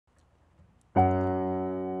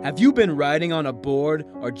Have you been riding on a board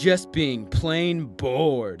or just being plain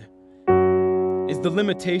bored? Is the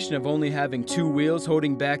limitation of only having two wheels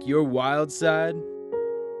holding back your wild side?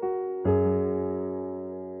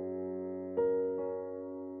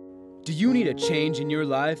 Do you need a change in your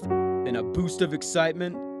life and a boost of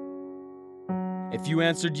excitement? If you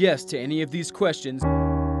answered yes to any of these questions,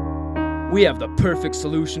 we have the perfect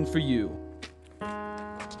solution for you.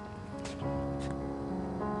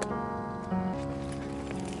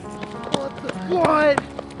 What?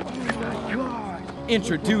 Oh my god!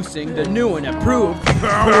 Introducing the new and improved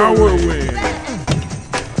Powerwing!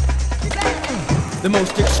 The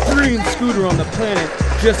most extreme scooter on the planet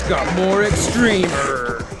just got more extreme.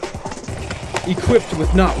 Equipped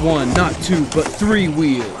with not one, not two, but 3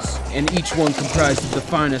 wheels, and each one comprised of the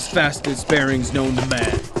finest, fastest bearings known to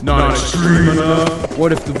man. Not extreme enough?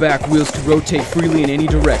 What if the back wheels could rotate freely in any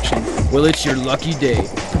direction? Well, it's your lucky day.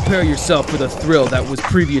 Prepare yourself for the thrill that was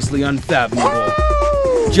previously unfathomable.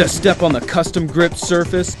 Just step on the custom gripped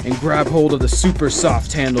surface and grab hold of the super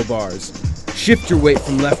soft handlebars. Shift your weight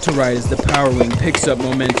from left to right as the Powerwing picks up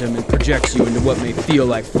momentum and projects you into what may feel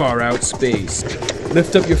like far out space.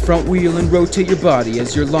 Lift up your front wheel and rotate your body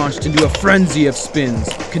as you're launched into a frenzy of spins.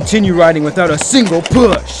 Continue riding without a single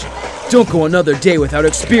push. Don't go another day without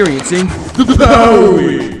experiencing The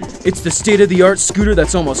Powerwing! It's the state-of-the-art scooter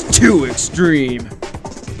that's almost too extreme.